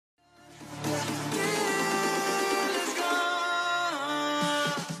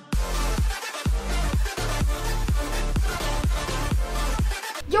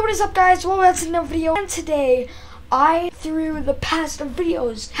What is up, guys? Welcome back to another video, and today I, through the past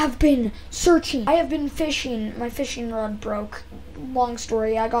videos, have been searching. I have been fishing. My fishing rod broke. Long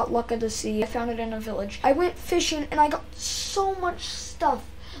story. I got luck of the sea. I found it in a village. I went fishing and I got so much stuff.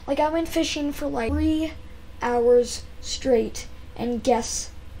 Like, I went fishing for like 3 hours straight, and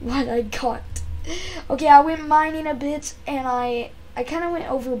guess what I got? Okay, I went mining a bit and I kind of went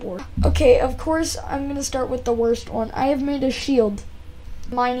overboard. Okay, of course, I'm going to start with the worst one. I have made a shield.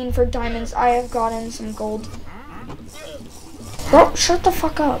 Mining for diamonds. I have gotten some gold. Bro, shut the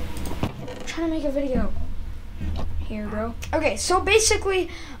fuck up. I'm trying to make a video. Here, bro. Okay, so basically,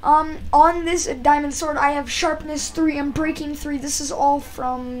 on this diamond sword, I have sharpness 3 and breaking 3. This is all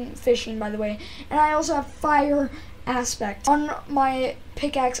from fishing, by the way. And I also have fire aspect. On my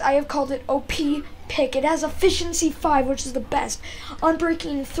pickaxe, I have called it OP pick. It has efficiency 5, which is the best.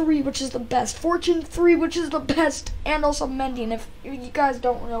 Unbreaking 3, which is the best. Fortune 3, which is the best. And also mending. If you guys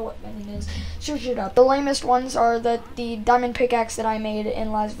don't know what mending is, search it up. The lamest ones are the diamond pickaxe that I made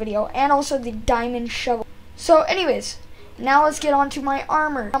in last video, and also the diamond shovel. So anyways, now let's get on to my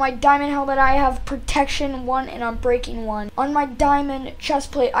armor. On my diamond helmet, I have protection 1 and unbreaking 1. On my diamond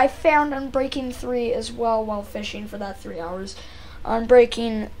chestplate, I found unbreaking 3 as well while fishing for that 3 hours.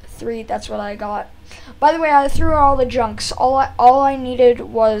 Unbreaking 3, that's what I got. By the way, I threw out all the junks. All I needed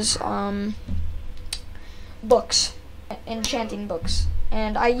was books, enchanting books.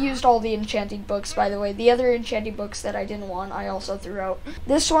 And I used all the enchanting books, by the way. The other enchanting books that I didn't want, I also threw out.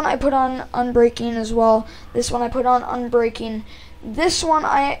 This one I put on unbreaking as well. This one I put on unbreaking. This one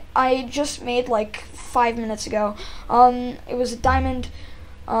I just made like 5 minutes ago. It was diamond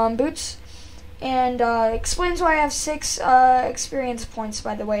boots. And explains why I have 6 experience points,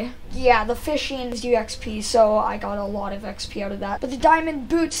 by the way. Yeah, the fishing is UXP, so I got a lot of XP out of that. But the diamond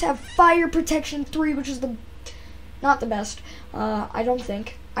boots have fire protection 3, which is not the best. I don't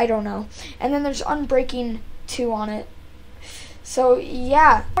think. I don't know. And then there's unbreaking 2 on it. So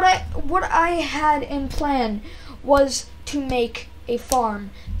yeah, what I had in plan was to make a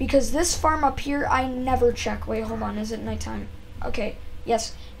farm, because this farm up here I never check. Wait, hold on. Is it nighttime? Okay.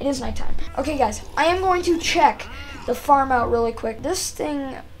 Yes, it is nighttime. Okay, guys, I am going to check the farm out really quick. This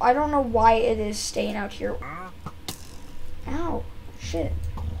thing, I don't know why it is staying out here. Ow, shit.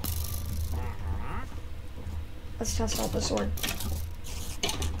 Let's test out the sword.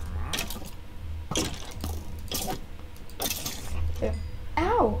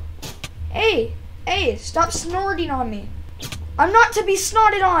 Ow. Hey, stop snorting on me. I'm not to be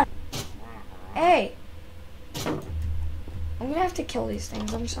snorted on. Hey. I'm gonna have to kill these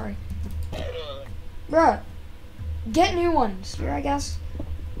things, I'm sorry. Bruh. Get new ones here, I guess.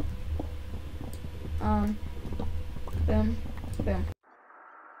 Boom. Boom.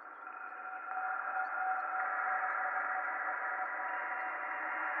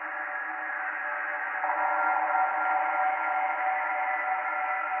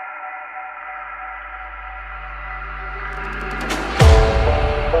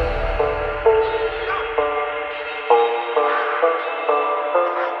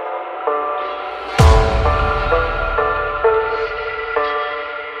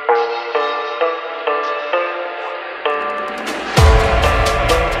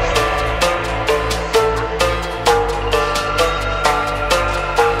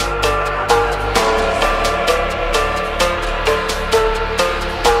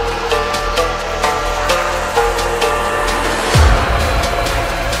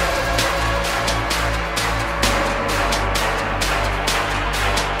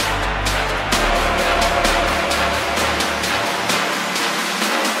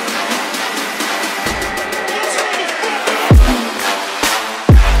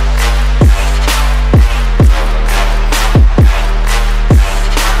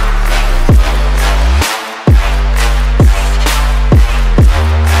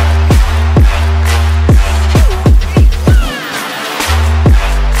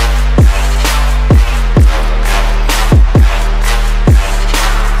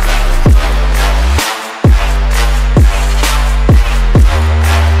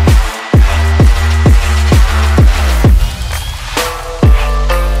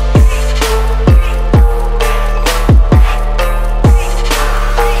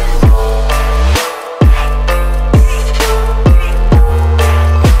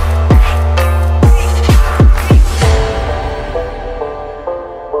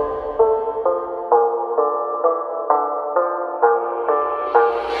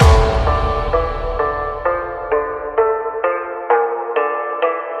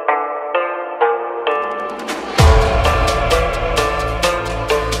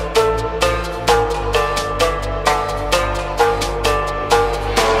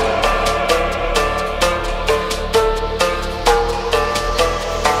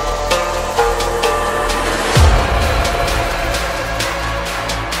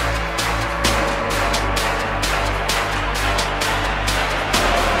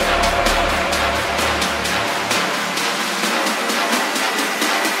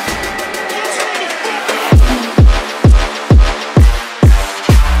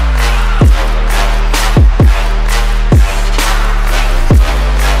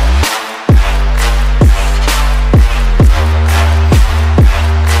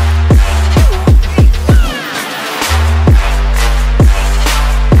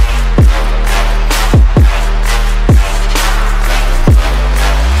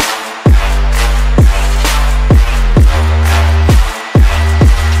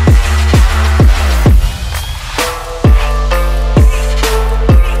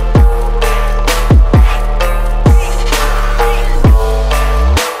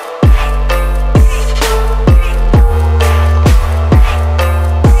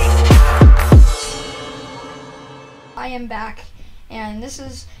 am back, and this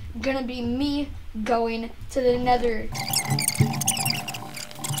is gonna be me going to the Nether.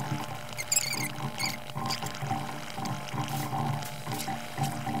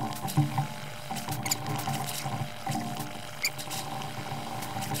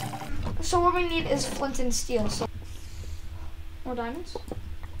 So what we need is flint and steel. So more diamonds.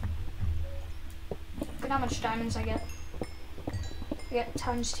 Look at how much diamonds I get. I get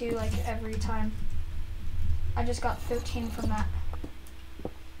 ×2 like every time. I just got 13 from that.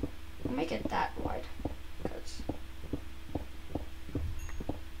 We'll make it that wide. Cause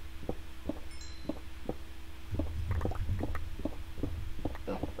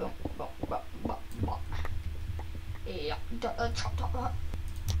boom, boom, boom, boom, boom, boom. Yeah, chop, chop, chop.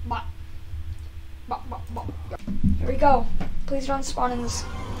 Here we go. Please don't spawn in this.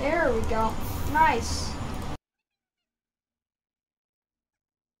 There we go. Nice.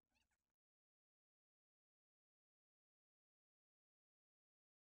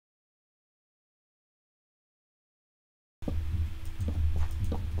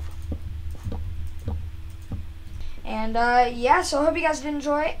 And yeah, so I hope you guys did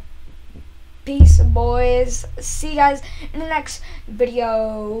enjoy. Peace, boys. See you guys in the next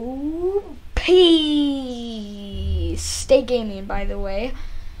video. Peace. Stay gaming, by the way.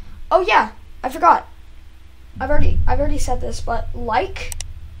 Oh yeah, I forgot. I've already said this, but like,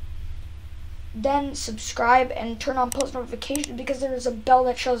 then subscribe and turn on post notifications because there is a bell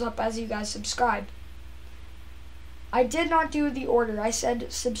that shows up as you guys subscribe. I did not do the order. I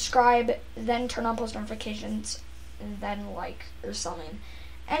said subscribe, then turn on post notifications, and then like or something.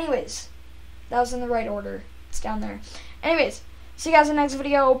 Anyways, that was in the right order. It's down there. Anyways, see you guys in the next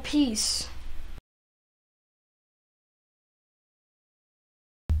video. Peace.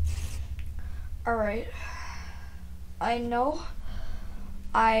 Alright. I know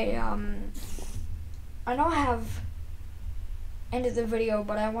I have ended the video,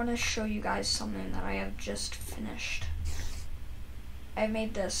 but I want to show you guys something that I have just finished. I have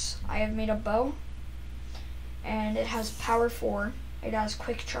made this. I have made a bow, and it has power 4. It has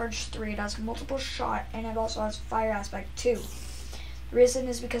quick charge 3, it has multiple shot, and it also has fire aspect 2. The reason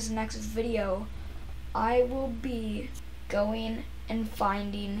is because the next video, I will be going and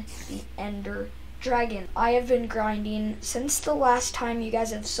finding the Ender Dragon. I have been grinding since the last time you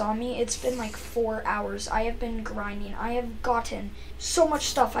guys have saw me. It's been like 4 hours. I have been grinding. I have gotten so much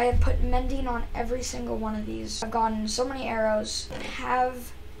stuff. I have put mending on every single one of these. I've gotten so many arrows. I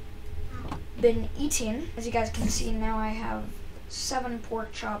have been eating. As you guys can see, now I have 7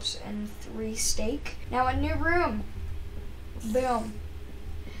 pork chops and 3 steak. Now a new room. Boom.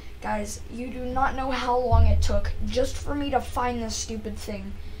 Guys, you do not know how long it took just for me to find this stupid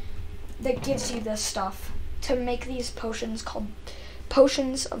thing that gives you this stuff to make these potions called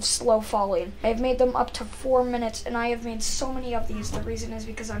potions of slow falling. I've made them up to 4 minutes, and I have made so many of these. The reason is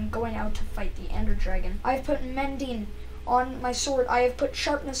because I'm going out to fight the Ender Dragon. I've put mending on my sword. I have put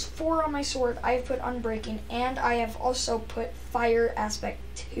sharpness 4 on my sword. I have put unbreaking, and I have also put fire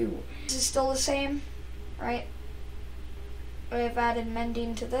aspect 2. This is still the same, right? I have added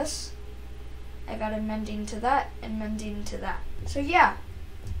mending to this. I've added mending to that, and mending to that. So yeah,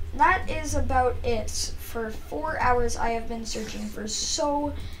 that is about it. For 4 hours I have been searching for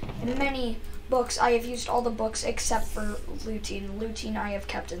so many books. I have used all the books except for looting. Looting I have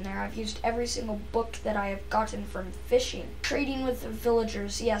kept in there. I've used every single book that I have gotten from fishing. Trading with the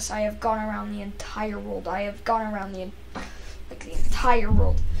villagers. Yes, I have gone around the entire world. I have gone around the entire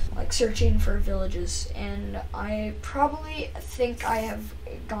world, like searching for villages, and I probably think I have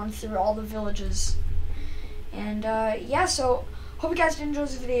gone through all the villages. And yeah, so hope you guys did enjoy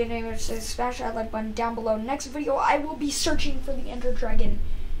this video. Anyway, so smash that like button down below. Next video, I will be searching for the Ender Dragon.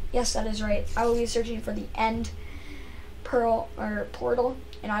 Yes, that is right. I will be searching for the end pearl or portal,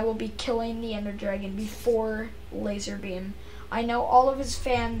 and I will be killing the Ender Dragon before laser beam. I know all of his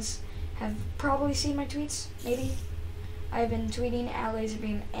fans have probably seen my tweets. Maybe I've been tweeting at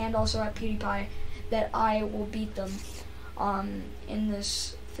Laserbeam and also at PewDiePie that I will beat them in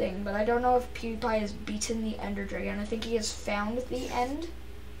this thing, but I don't know if PewDiePie has beaten the Ender Dragon. I think he has found the end.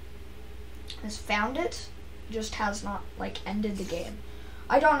 Has found it, just has not like ended the game.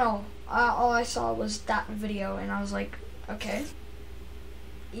 I don't know. All I saw was that video, and I was like, okay,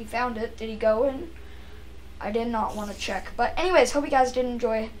 he found it. Did he go in? I did not want to check. But anyways, hope you guys did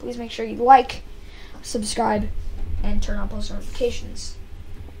enjoy. Please make sure you like, subscribe, and turn on post notifications.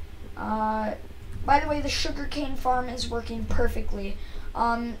 By the way, the sugarcane farm is working perfectly.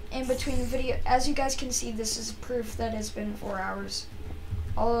 In between video, as you guys can see, this is proof that it's been 4 hours.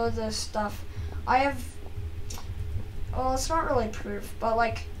 All of this stuff. I have, well, it's not really proof, but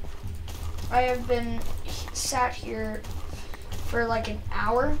like, I have been sat here for like an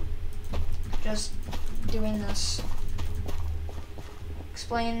hour just doing this.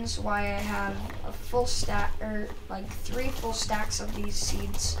 Explains why I have a full stack, or like 3 full stacks of these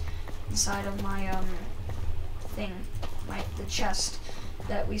seeds inside of my thing, the chest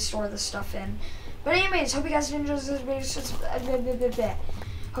that we store the stuff in. But anyways, hope you guys enjoyed this video.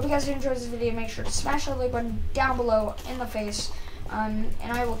 Hope you guys enjoyed this video. Make sure to smash that like button down below in the face. And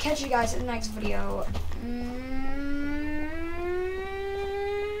I will catch you guys in the next video.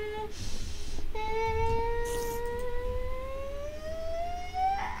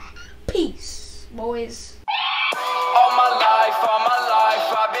 Peace, boys. All my life,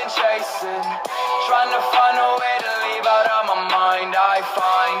 I've been chasing, trying to find a way to leave out of my mind.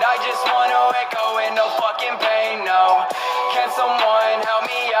 I just wanna echo in no fucking pain. No, can someone help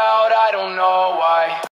me out? I don't know.